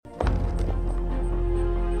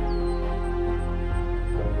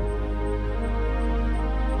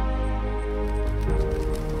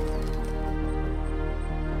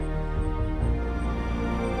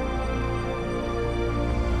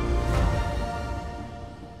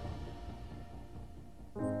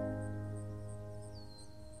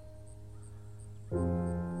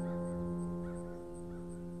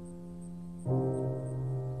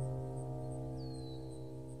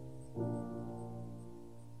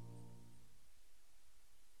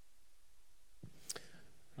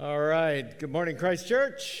right. Good morning, Christ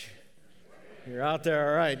Church. You're out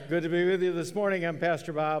there. All right. Good to be with you this morning. I'm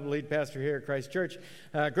Pastor Bob, lead pastor here at Christ Church.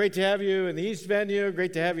 Great to have you in the East venue.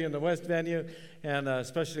 Great to have you in the West venue. And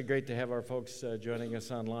especially great to have our folks joining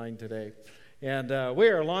us online today. And we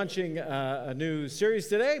are launching a new series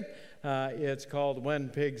today. It's called When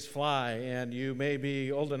Pigs Fly. And you may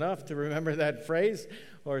be old enough to remember that phrase,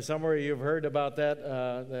 or somewhere you've heard about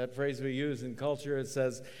that phrase we use in culture. It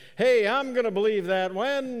says, hey, I'm going to believe that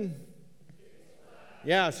when...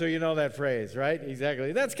 Yeah, so you know that phrase, right?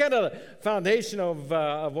 Exactly. That's kind of the foundation of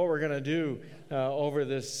what we're going to do over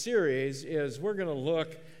this series is we're going to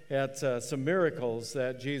look at some miracles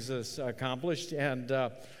that Jesus accomplished, and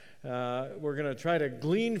we're going to try to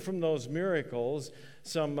glean from those miracles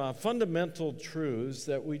some fundamental truths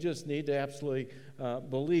that we just need to absolutely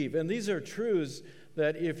believe. And these are truths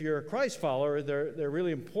that if you're a Christ follower, they're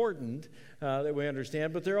really important that we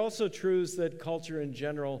understand, but they're also truths that culture in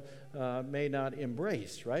general may not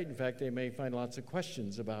embrace, right? In fact, they may find lots of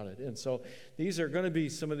questions about it. And so these are going to be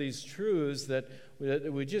some of these truths that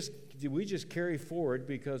we just carry forward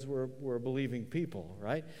because we're believing people,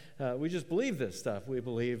 right? We just believe this stuff. We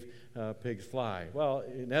believe pigs fly. Well,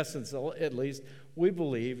 in essence, at least, we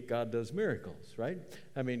believe God does miracles, right?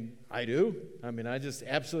 I mean, I do. I mean, I just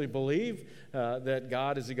absolutely believe that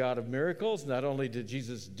God is a God of miracles. Not only did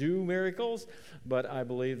Jesus do miracles, but I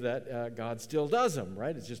believe that God still does them,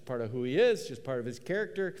 right? It's just part of who he is, just part of his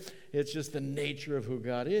character. It's just the nature of who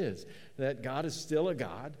God is, that God is still a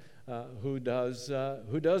God who does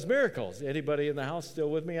miracles. Anybody in the house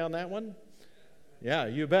still with me on that one? Yeah,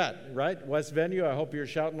 you bet, right? West Venue, I hope you're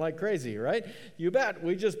shouting like crazy, right? You bet.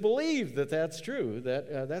 We just believe that that's true,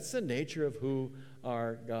 that that's the nature of who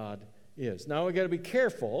our God is. Now, we got to be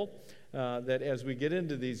careful that as we get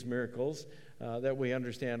into these miracles, that we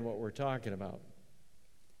understand what we're talking about.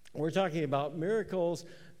 We're talking about miracles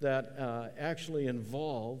that actually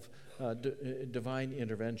involve divine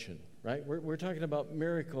intervention, right? We're talking about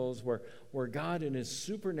miracles where God in his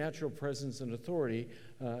supernatural presence and authority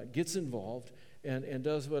gets involved and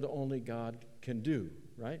does what only God can do,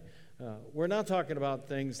 right? We're not talking about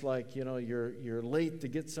things like, you're late to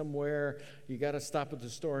get somewhere, you got to stop at the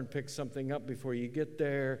store and pick something up before you get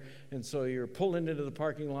there, and so you're pulling into the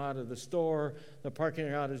parking lot of the store, the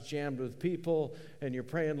parking lot is jammed with people, and you're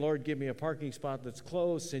praying, Lord, give me a parking spot that's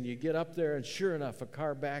close, and you get up there, and sure enough, a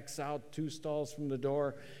car backs out 2 stalls from the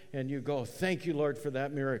door, and you go, thank you, Lord, for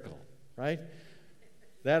that miracle, right?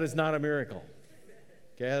 That is not a miracle.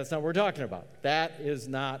 Okay, that's not what we're talking about. That is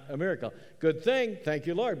not a miracle. Good thing, thank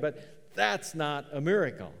you, Lord, but that's not a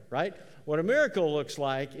miracle, right? What a miracle looks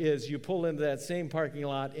like is you pull into that same parking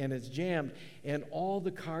lot and it's jammed and all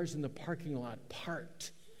the cars in the parking lot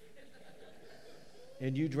parked.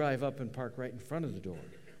 And you drive up and park right in front of the door,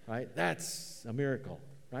 right? That's a miracle,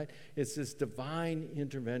 right? It's this divine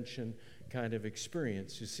intervention kind of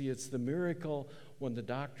experience. You see, it's the miracle when the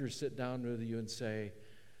doctors sit down with you and say,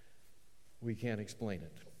 we can't explain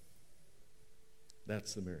it.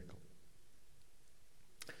 That's the miracle.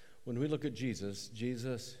 When we look at Jesus,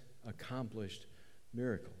 Jesus accomplished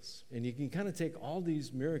miracles. And you can kind of take all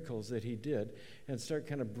these miracles that he did and start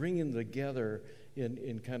kind of bringing them together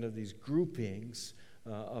in kind of these groupings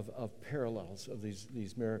of parallels of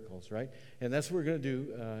these miracles, right? And that's what we're going to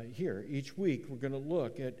do here. Each week, we're going to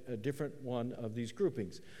look at a different one of these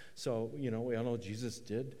groupings. So, we all know Jesus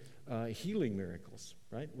did healing miracles,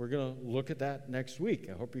 right? We're going to look at that next week.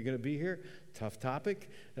 I hope you're going to be here. Tough topic,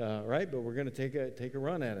 right? But we're going to take a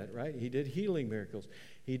run at it, right? He did healing miracles.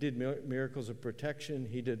 He did miracles of protection.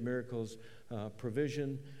 He did miracles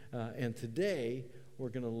provision. And today, we're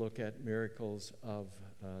going to look at miracles of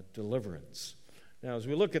deliverance. Now, as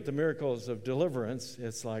we look at the miracles of deliverance,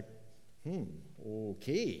 it's like,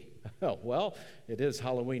 okay. Well, it is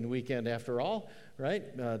Halloween weekend after all,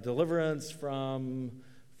 right? Deliverance from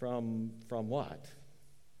what?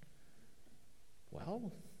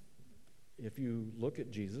 Well, if you look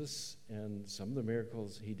at Jesus and some of the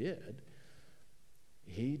miracles he did,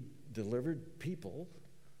 he delivered people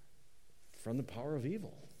from the power of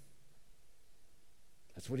evil.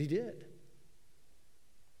 That's what he did.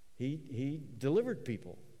 He delivered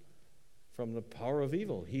people from the power of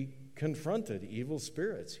evil. He confronted evil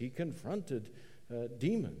spirits. He confronted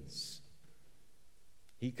demons.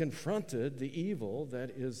 He confronted the evil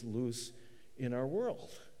that is loose in our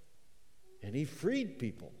world. And he freed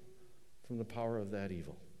people from the power of that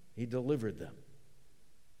evil. He delivered them.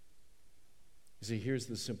 You see, here's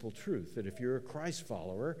the simple truth, that if you're a Christ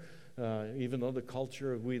follower, even though the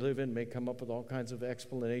culture we live in may come up with all kinds of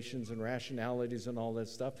explanations and rationalities and all that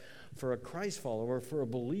stuff, for a Christ follower, for a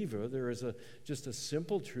believer, there is just a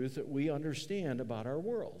simple truth that we understand about our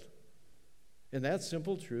world. And that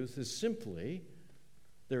simple truth is simply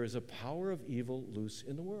there is a power of evil loose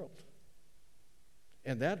in the world.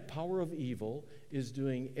 And that power of evil is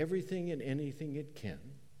doing everything and anything it can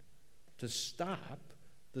to stop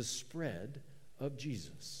the spread of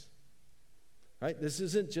Jesus. Right? This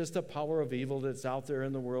isn't just a power of evil that's out there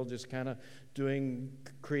in the world just kind of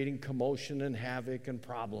creating commotion and havoc and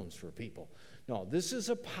problems for people. No, this is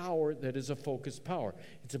a power that is a focused power.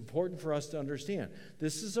 It's important for us to understand.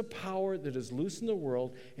 This is a power that is loose in the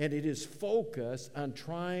world, and it is focused on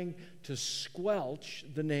trying to squelch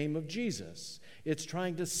the name of Jesus. It's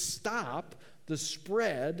trying to stop the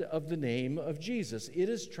spread of the name of Jesus. It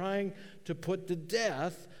is trying to put to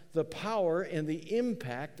death the power and the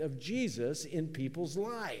impact of Jesus in people's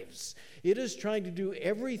lives. It is trying to do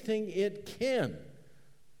everything it can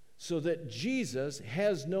so that Jesus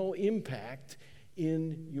has no impact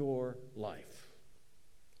in your life.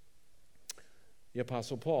 The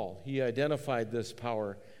Apostle Paul, he identified this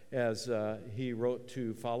power as he wrote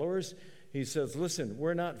to followers. He says, listen,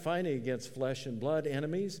 we're not fighting against flesh and blood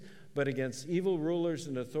enemies, but against evil rulers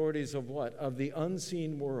and authorities of what? Of the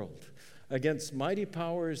unseen world, against mighty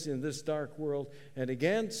powers in this dark world, and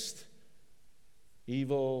against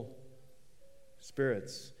evil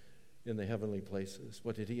spirits in the heavenly places.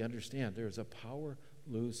 What did he understand? There's a power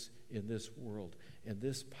loose in this world, and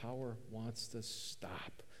this power wants to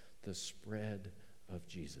stop the spread of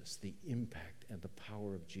Jesus, the impact and the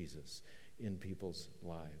power of Jesus in people's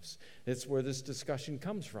lives. It's where this discussion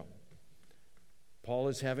comes from. Paul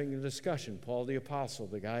is having a discussion. Paul the apostle,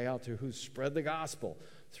 the guy out there who spread the gospel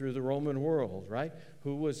through the Roman world, right?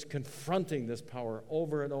 Who was confronting this power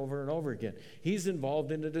over and over and over again. He's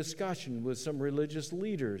involved in a discussion with some religious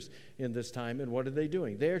leaders in this time, and what are they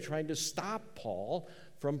doing? They're trying to stop Paul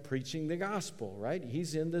from preaching the gospel, right?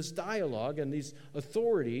 He's in this dialogue, and these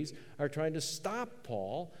authorities are trying to stop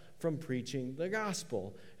Paul from preaching the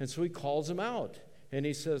gospel. And so he calls them out, and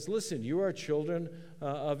he says, listen, you are children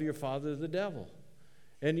of your father the devil,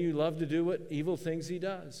 and you love to do what evil things he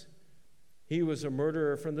does. He was a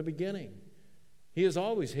murderer from the beginning. He has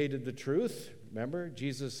always hated the truth. Remember,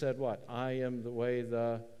 Jesus said what? I am the way,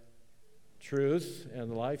 the truth,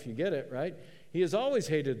 and the life. You get it, right? He has always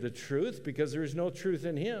hated the truth because there is no truth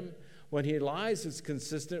in him. When he lies, it's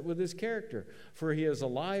consistent with his character. For he is a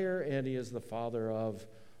liar, and he is the father of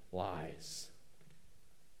lies.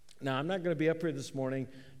 Now, I'm not going to be up here this morning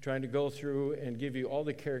trying to go through and give you all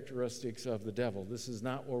the characteristics of the devil. This is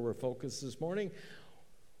not where we're focused this morning.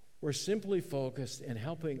 We're simply focused in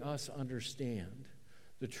helping us understand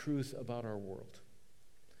the truth about our world.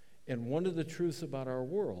 And one of the truths about our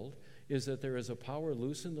world is that there is a power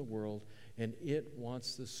loose in the world, and it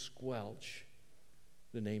wants to squelch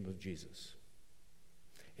the name of Jesus.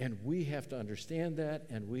 And we have to understand that,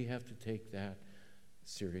 and we have to take that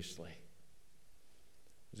seriously.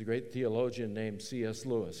 There's a great theologian named C.S.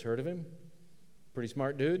 Lewis. Heard of him? Pretty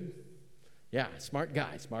smart dude? Yeah, smart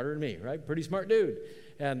guy, smarter than me, right? Pretty smart dude.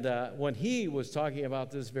 And when he was talking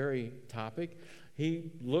about this very topic,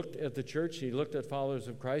 he looked at the church, he looked at followers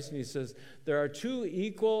of Christ, and he says, there are two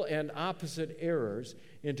equal and opposite errors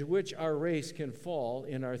into which our race can fall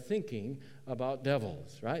in our thinking about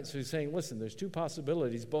devils, right? So he's saying, listen, there's two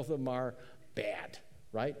possibilities. Both of them are bad,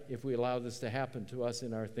 right? If we allow this to happen to us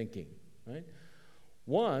in our thinking, right?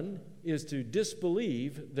 One is to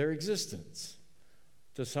disbelieve their existence,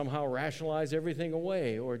 to somehow rationalize everything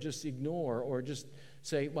away or just ignore or just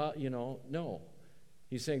say, well, no.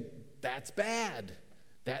 He's saying that's bad.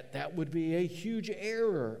 That would be a huge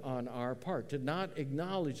error on our part to not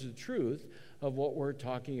acknowledge the truth of what we're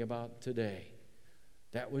talking about today.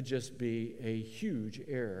 That would just be a huge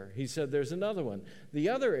error. He said there's another one. The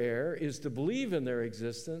other error is to believe in their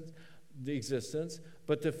existence,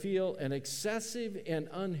 but to feel an excessive and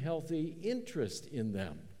unhealthy interest in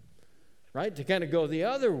them. Right? To kind of go the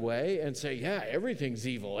other way and say, yeah, everything's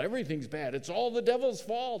evil, everything's bad, it's all the devil's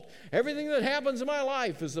fault. Everything that happens in my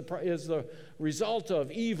life is the result of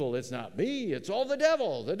evil. It's not me, it's all the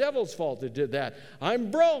devil's fault that did that. I'm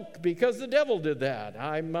broke because the devil did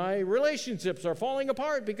that. My relationships are falling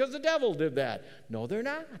apart because the devil did that. No, they're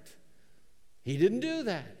not. He didn't do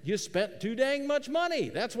that. You spent too dang much money.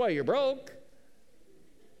 That's why you're broke.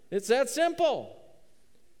 It's that simple.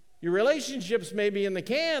 Your relationships may be in the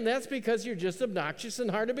can. That's because you're just obnoxious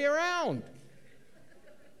and hard to be around.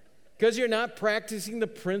 Because you're not practicing the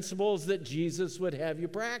principles that Jesus would have you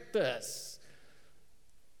practice.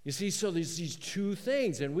 You see, so there's these two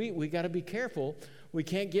things, and we got to be careful. We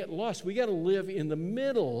can't get lost. We got to live in the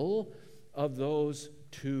middle of those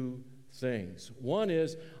two things. One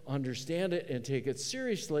is understand it and take it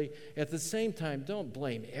seriously. At the same time, don't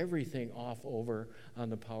blame everything off over on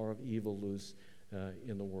the power of evil loose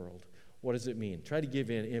in the world. What does it mean? Try to give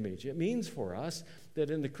you an image. It means for us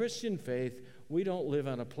that in the Christian faith, we don't live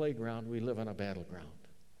on a playground, we live on a battleground.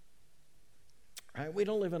 Right? We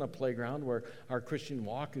don't live on a playground where our Christian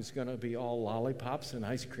walk is going to be all lollipops and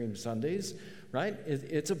ice cream sundaes, right?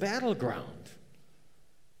 It's a battleground.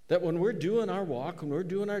 That when we're doing our walk, when we're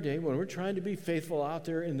doing our day, when we're trying to be faithful out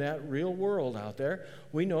there in that real world out there,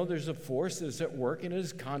 we know there's a force that's at work and it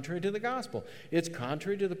is contrary to the gospel. It's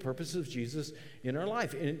contrary to the purpose of Jesus in our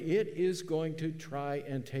life, and it is going to try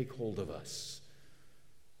and take hold of us.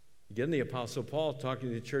 Again, the Apostle Paul, talking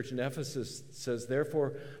to the church in Ephesus, says,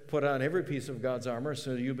 therefore, put on every piece of God's armor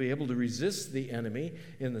so you'll be able to resist the enemy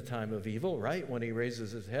in the time of evil, right? When he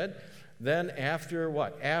raises his head. Then after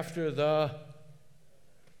what? After the...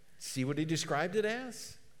 See what he described it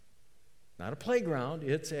as? Not a playground,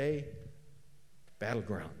 it's a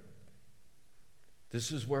battleground.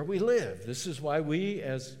 This is where we live. This is why we,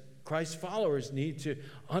 as Christ followers, need to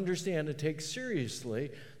understand and take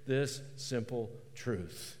seriously this simple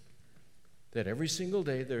truth. That every single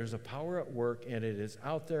day there's a power at work and it is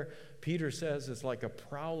out there. Peter says it's like a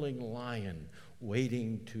prowling lion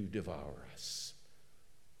waiting to devour us.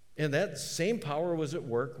 And that same power was at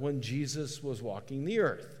work when Jesus was walking the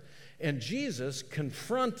earth. And Jesus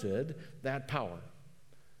confronted that power.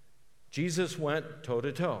 Jesus went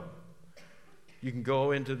toe-to-toe. You can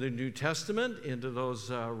go into the New Testament, into those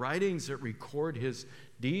writings that record his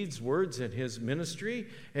deeds, words, and his ministry,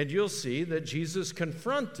 and you'll see that Jesus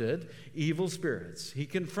confronted evil spirits. He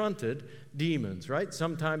confronted demons, right?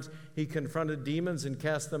 Sometimes he confronted demons and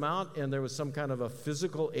cast them out, and there was some kind of a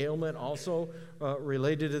physical ailment also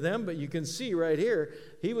related to them. But you can see right here,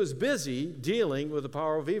 he was busy dealing with the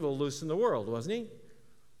power of evil loose in the world, wasn't he?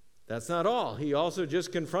 That's not all. He also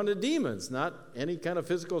just confronted demons, not any kind of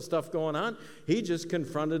physical stuff going on. He just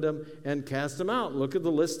confronted them and cast them out. Look at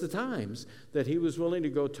the list of times that he was willing to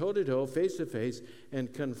go toe-to-toe, face-to-face,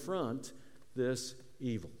 and confront this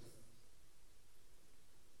evil.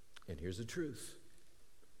 And here's the truth.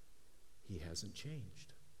 He hasn't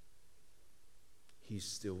changed. He's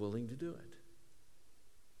still willing to do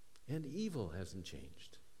it. And evil hasn't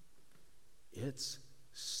changed. It's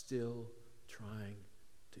still trying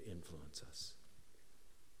to influence us.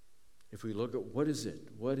 If we look at what is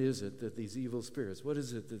it that these evil spirits, what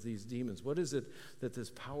is it that these demons, what is it that this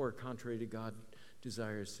power contrary to God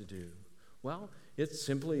desires to do? Well, it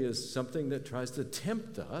simply is something that tries to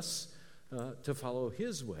tempt us to follow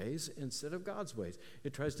his ways instead of God's ways.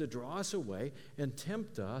 It tries to draw us away and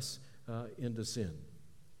tempt us into sin,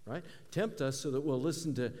 right? Tempt us so that we'll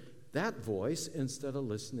listen to that voice instead of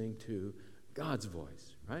listening to God's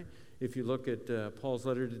voice, right? If you look at Paul's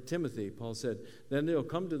letter to Timothy, Paul said, then they'll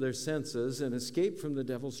come to their senses and escape from the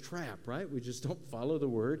devil's trap, right? We just don't follow the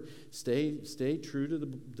word, stay true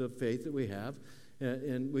to the faith that we have,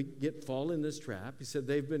 and we fall in this trap. He said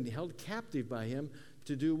they've been held captive by him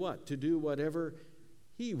to do what? To do whatever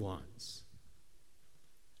he wants.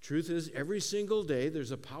 Truth is, every single day there's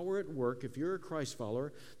a power at work, if you're a Christ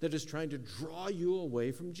follower, that is trying to draw you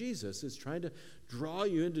away from Jesus. It's trying to draw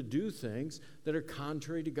you into do things that are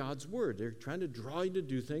contrary to God's word. They're trying to draw you to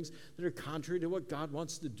do things that are contrary to what God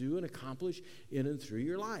wants to do and accomplish in and through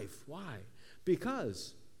your life. Why?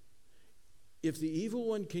 Because if the evil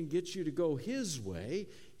one can get you to go his way,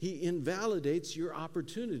 he invalidates your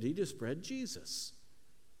opportunity to spread Jesus.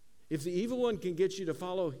 If the evil one can get you to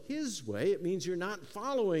follow his way, it means you're not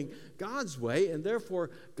following God's way, and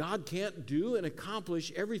therefore God can't do and accomplish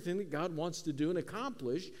everything that God wants to do and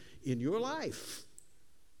accomplish in your life.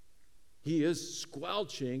 He is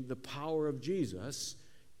squelching the power of Jesus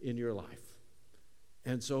in your life.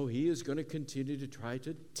 And so he is going to continue to try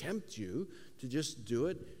to tempt you to just do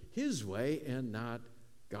it his way and not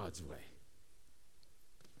God's way.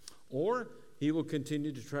 Or he will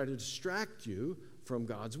continue to try to distract you from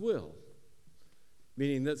God's will.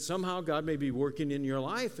 Meaning that somehow God may be working in your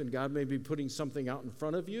life and God may be putting something out in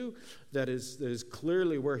front of you that is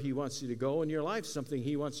clearly where he wants you to go in your life, something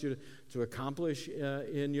he wants you to accomplish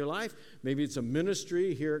in your life. Maybe it's a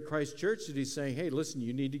ministry here at Christ Church that he's saying, hey, listen,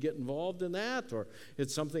 you need to get involved in that. Or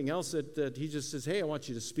it's something else that he just says, hey, I want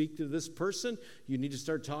you to speak to this person. You need to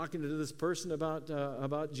start talking to this person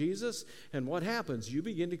about Jesus. And what happens? You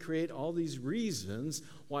begin to create all these reasons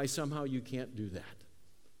why somehow you can't do that.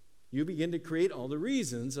 You begin to create all the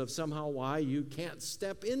reasons of somehow why you can't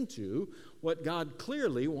step into what God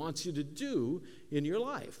clearly wants you to do in your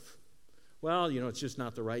life. Well, it's just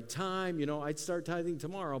not the right time. I'd start tithing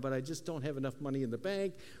tomorrow, but I just don't have enough money in the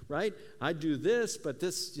bank, right? I'd do this, but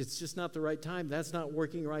it's just not the right time. That's not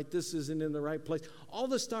working right. This isn't in the right place. All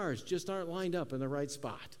the stars just aren't lined up in the right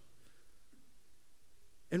spot.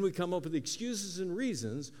 And we come up with excuses and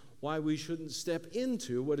reasons why we shouldn't step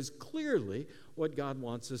into what is clearly what God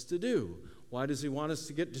wants us to do. Why does he want us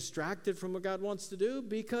to get distracted from what God wants to do?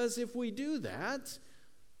 Because if we do that,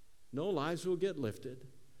 no lives will get lifted,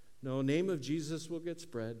 no name of Jesus will get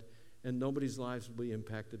spread, and nobody's lives will be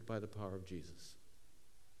impacted by the power of Jesus.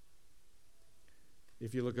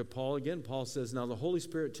 If you look at Paul again, Paul says, now the Holy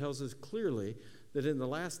Spirit tells us clearly that in the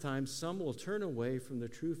last time some will turn away from the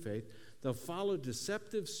true faith. They'll follow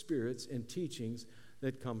deceptive spirits and teachings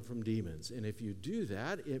that come from demons. And if you do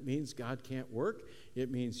that, it means God can't work.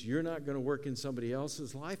 It means you're not going to work in somebody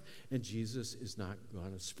else's life, and Jesus is not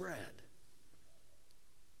going to spread.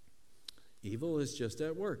 Evil is just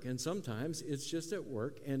at work, and sometimes it's just at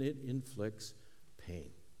work, and it inflicts pain.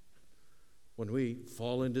 When we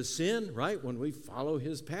fall into sin, right, when we follow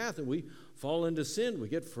his path and we fall into sin, we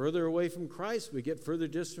get further away from Christ, we get further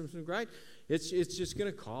distance from Christ, it's just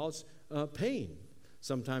going to cause pain.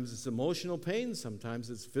 Sometimes it's emotional pain, sometimes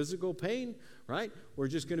it's physical pain, right? We're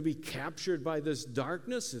just going to be captured by this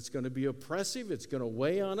darkness. It's going to be oppressive, it's going to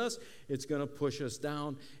weigh on us, it's going to push us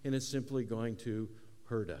down, and it's simply going to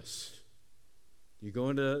hurt us. You go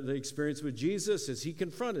into the experience with Jesus as he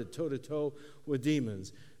confronted toe-to-toe with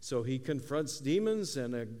demons. So he confronts demons,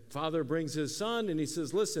 and a father brings his son, and he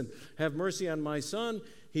says, listen, have mercy on my son.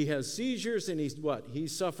 He has seizures, and he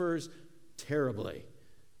suffers terribly.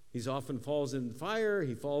 He often falls in fire,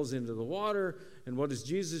 he falls into the water, and what does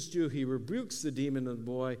Jesus do? He rebukes the demon in the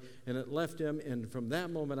boy, and it left him, and from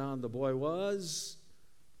that moment on, the boy was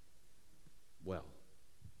well.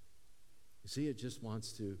 You see, it just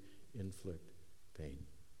wants to inflict pain.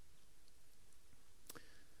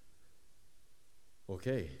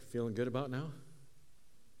 Okay, feeling good about now?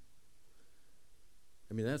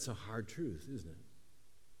 I mean, that's a hard truth, isn't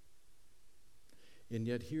it? And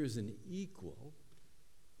yet here's an equal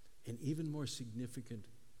and even more significant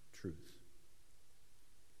truth.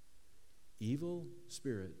 Evil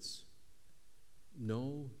spirits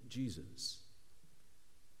know Jesus,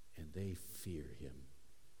 and they fear him.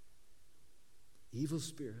 Evil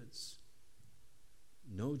spirits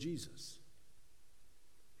know Jesus,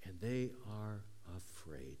 and they are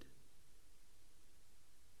afraid.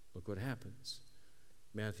 Look what happens.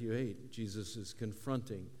 Matthew 8, Jesus is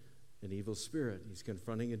confronting an evil spirit. He's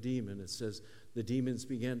confronting a demon. It says the demons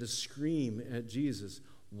began to scream at Jesus.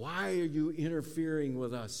 Why are you interfering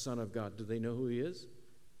with us, Son of God? Do they know who he is?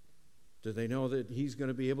 Do they know that he's going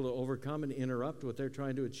to be able to overcome and interrupt what they're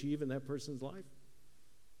trying to achieve in that person's life?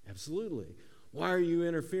 Absolutely. Why are you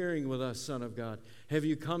interfering with us, Son of God? Have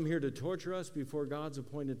you come here to torture us before God's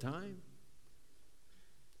appointed time?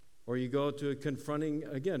 Or you go to confronting,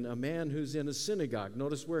 again, a man who's in a synagogue.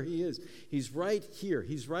 Notice where he is. He's right here.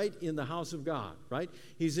 He's right in the house of God, right?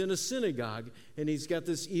 He's in a synagogue, and he's got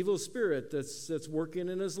this evil spirit that's working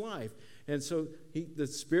in his life. And so the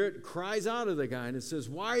spirit cries out of the guy, and it says,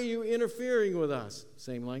 why are you interfering with us?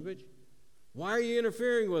 Same language. Why are you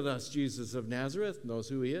interfering with us, Jesus of Nazareth? Knows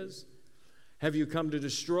who he is. Have you come to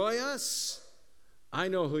destroy us? I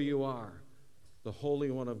know who you are, the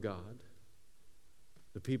Holy One of God.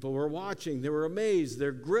 The people were watching. They were amazed.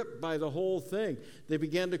 They're gripped by the whole thing. They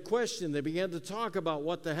began to question. They began to talk about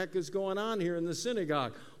what the heck is going on here in the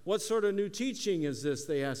synagogue. What sort of new teaching is this?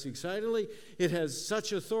 They asked excitedly. It has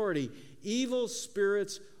such authority. Evil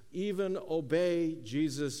spirits even obey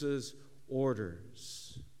Jesus'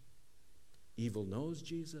 orders. Evil knows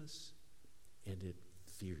Jesus, and it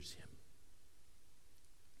fears him.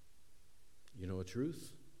 You know a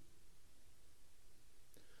truth?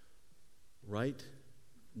 Right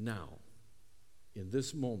now, in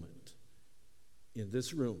this moment, in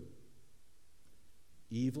this room,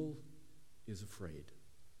 evil is afraid.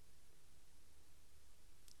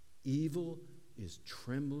 Evil is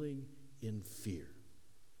trembling in fear.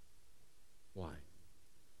 Why?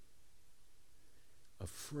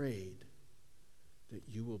 Afraid that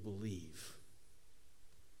you will believe.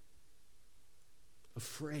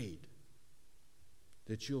 Afraid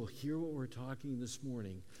that you'll hear what we're talking this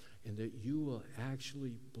morning, and that you will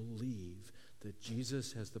actually believe that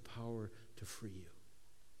Jesus has the power to free you.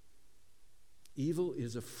 Evil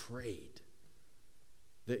is afraid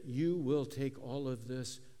that you will take all of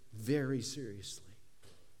this very seriously.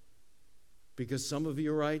 Because some of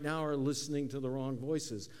you right now are listening to the wrong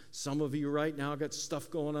voices. Some of you right now got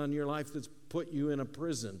stuff going on in your life that's put you in a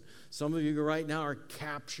prison. Some of you right now are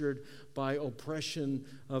captured by oppression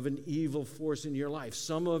of an evil force in your life.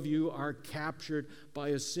 Some of you are captured by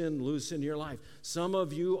a sin loose in your life. Some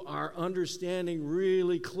of you are understanding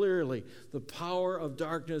really clearly the power of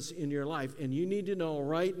darkness in your life. And you need to know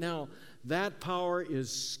right now that power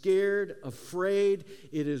is scared, afraid.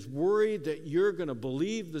 It is worried that you're going to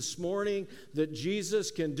believe this morning that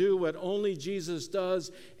Jesus can do what only Jesus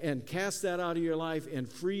does and cast that out of your life and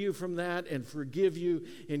free you from that and forgive you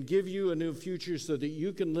and give you a new future so that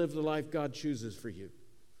you can live the life God chooses for you.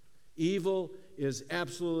 Evil is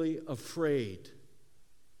absolutely afraid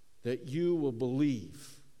that you will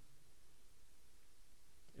believe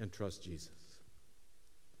and trust Jesus.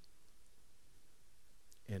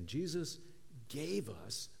 And Jesus gave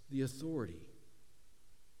us the authority,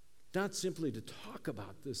 not simply to talk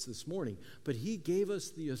about this morning, but he gave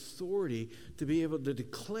us the authority to be able to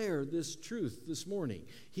declare this truth this morning.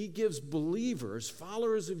 He gives believers,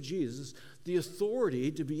 followers of Jesus, the authority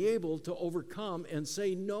to be able to overcome and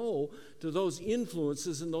say no to those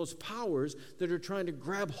influences and those powers that are trying to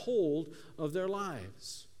grab hold of their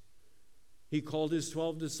lives. He called his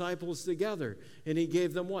 12 disciples together, and he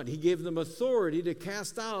gave them what? He gave them authority to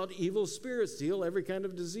cast out evil spirits, to heal every kind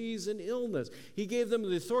of disease and illness. He gave them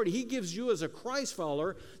the authority. He gives you as a Christ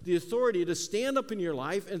follower the authority to stand up in your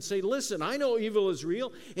life and say, listen, I know evil is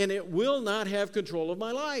real, and it will not have control of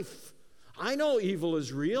my life. I know evil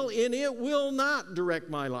is real, and it will not direct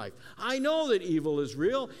my life. I know that evil is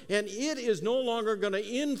real, and it is no longer going to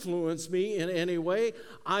influence me in any way.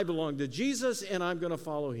 I belong to Jesus, and I'm going to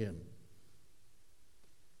follow him.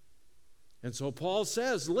 And so Paul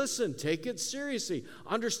says, listen, take it seriously.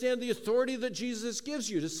 Understand the authority that Jesus gives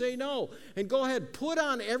you to say no. And go ahead, put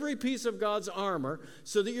on every piece of God's armor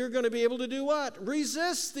so that you're going to be able to do what?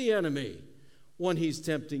 Resist the enemy when he's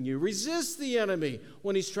tempting you. Resist the enemy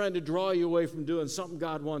when he's trying to draw you away from doing something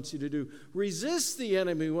God wants you to do. Resist the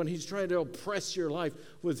enemy when he's trying to oppress your life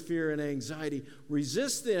with fear and anxiety.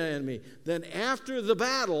 Resist the enemy. Then after the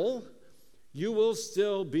battle, you will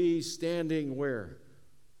still be standing where?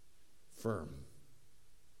 Firm.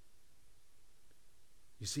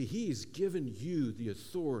 You see, he's given you the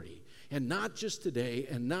authority, and not just today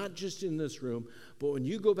and not just in this room, but when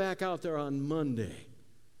you go back out there on Monday,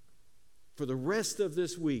 for the rest of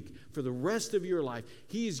this week, for the rest of your life,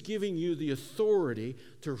 he's giving you the authority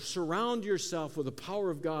to surround yourself with the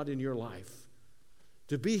power of God in your life,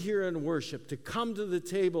 to be here and worship, to come to the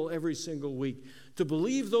table every single week, to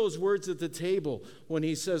believe those words at the table when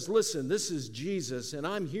he says, listen, this is Jesus, and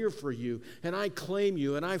I'm here for you, and I claim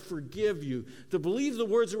you, and I forgive you. To believe the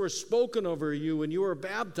words that were spoken over you when you were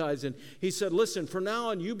baptized, and he said, listen, from now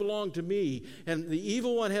on you belong to me, and the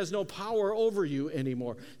evil one has no power over you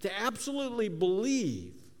anymore. To absolutely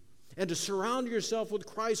believe and to surround yourself with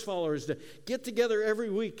Christ followers, to get together every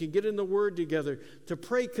week and get in the Word together, to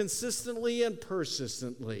pray consistently and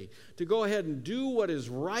persistently, to go ahead and do what is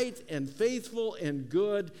right and faithful and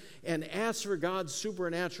good, and ask for God's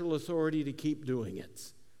supernatural authority to keep doing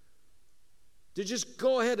it. To just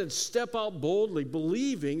go ahead and step out boldly,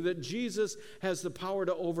 believing that Jesus has the power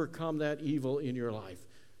to overcome that evil in your life,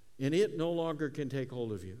 and it no longer can take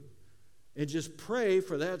hold of you. And just pray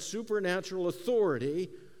for that supernatural authority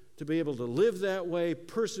to be able to live that way,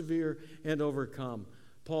 persevere, and overcome.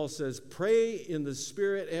 Paul says, pray in the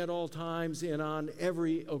Spirit at all times and on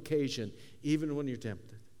every occasion, even when you're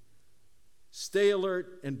tempted. Stay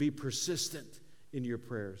alert and be persistent in your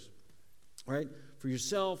prayers, right? For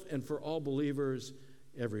yourself and for all believers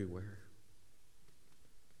everywhere.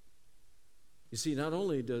 You see, not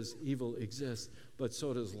only does evil exist, but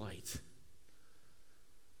so does light.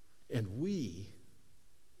 And we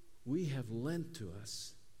have lent to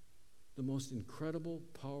us the most incredible,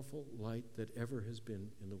 powerful light that ever has been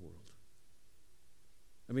in the world.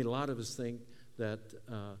 I mean, a lot of us think that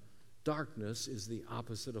darkness is the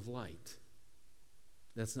opposite of light.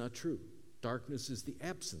 That's not true. Darkness is the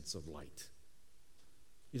absence of light.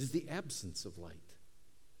 It is the absence of light.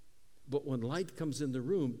 But when light comes in the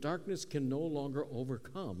room, darkness can no longer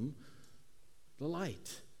overcome the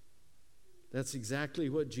light. That's exactly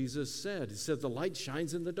what Jesus said. He said the light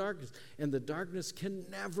shines in the darkness, and the darkness can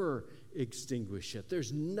never extinguish it.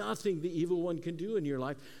 There's nothing the evil one can do in your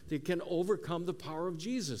life that can overcome the power of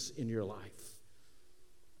Jesus in your life.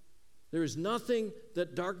 There is nothing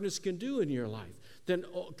that darkness can do in your life that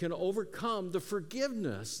can overcome the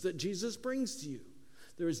forgiveness that Jesus brings to you.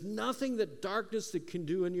 There is nothing that darkness that can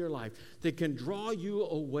do in your life that can draw you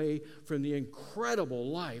away from the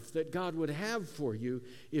incredible life that God would have for you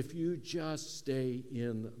if you just stay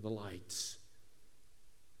in the light.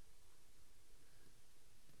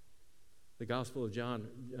 The Gospel of John,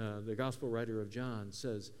 the Gospel writer of John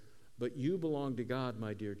says, "But you belong to God,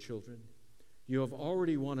 my dear children. You have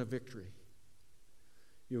already won a victory.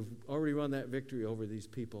 You've already won that victory over these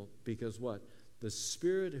people because what? The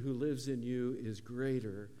Spirit who lives in you is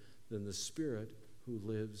greater than the spirit who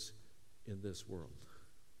lives in this world."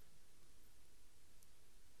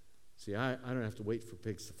 See, I don't have to wait for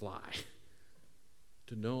pigs to fly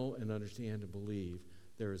to know and understand and believe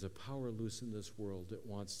there is a power loose in this world that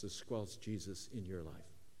wants to squelch Jesus in your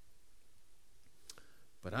life.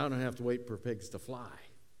 But I don't have to wait for pigs to fly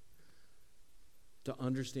to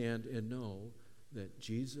understand and know that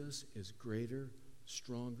Jesus is greater,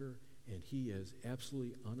 stronger, and he is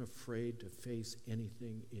absolutely unafraid to face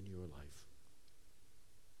anything in your life.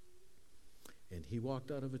 And he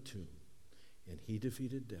walked out of a tomb, and he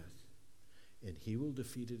defeated death, and he will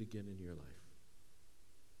defeat it again in your life.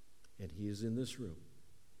 And he is in this room,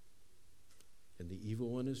 and the evil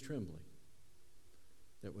one is trembling,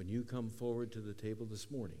 that when you come forward to the table this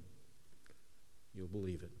morning, you'll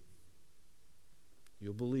believe it.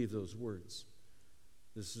 You'll believe those words.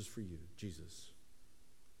 This is for you, Jesus,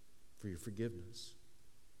 for your forgiveness,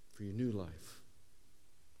 for your new life,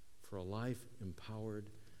 for a life empowered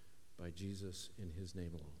by Jesus in his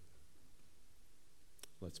name alone.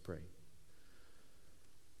 Let's pray.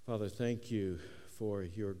 Father, thank you for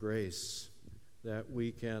your grace that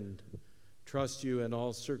we can trust you in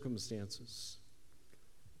all circumstances.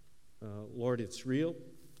 Lord, it's real.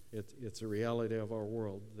 It's a reality of our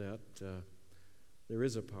world that there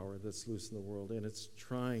is a power that's loose in the world, and it's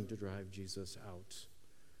trying to drive Jesus out.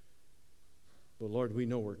 But Lord, we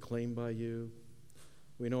know we're claimed by you.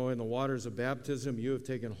 We know in the waters of baptism you have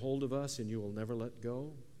taken hold of us and you will never let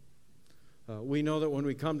go. We know that when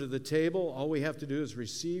we come to the table, all we have to do is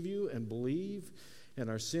receive you and believe, and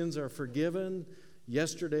our sins are forgiven.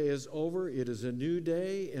 Yesterday is over. It is a new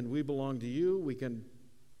day, and we belong to you. We can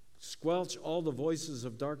squelch all the voices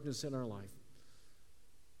of darkness in our life.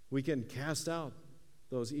 We can cast out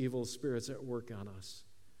those evil spirits at work on us,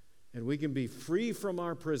 and we can be free from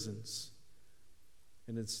our prisons.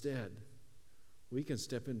 And instead, we can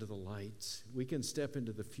step into the light. We can step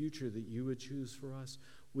into the future that you would choose for us.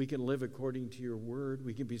 We can live according to your word.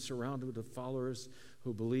 We can be surrounded with followers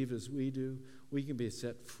who believe as we do. We can be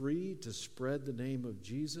set free to spread the name of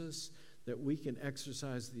Jesus, that we can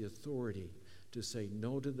exercise the authority to say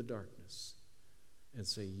no to the darkness and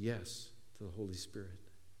say yes to the Holy Spirit.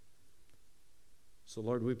 So,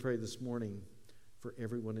 Lord, we pray this morning for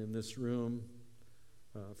everyone in this room,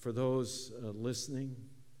 for those listening.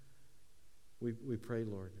 We pray,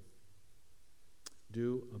 Lord,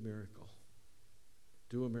 do a miracle.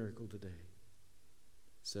 Do a miracle today.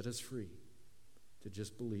 Set us free to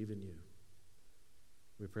just believe in you.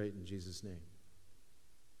 We pray it in Jesus' name.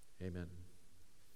 Amen.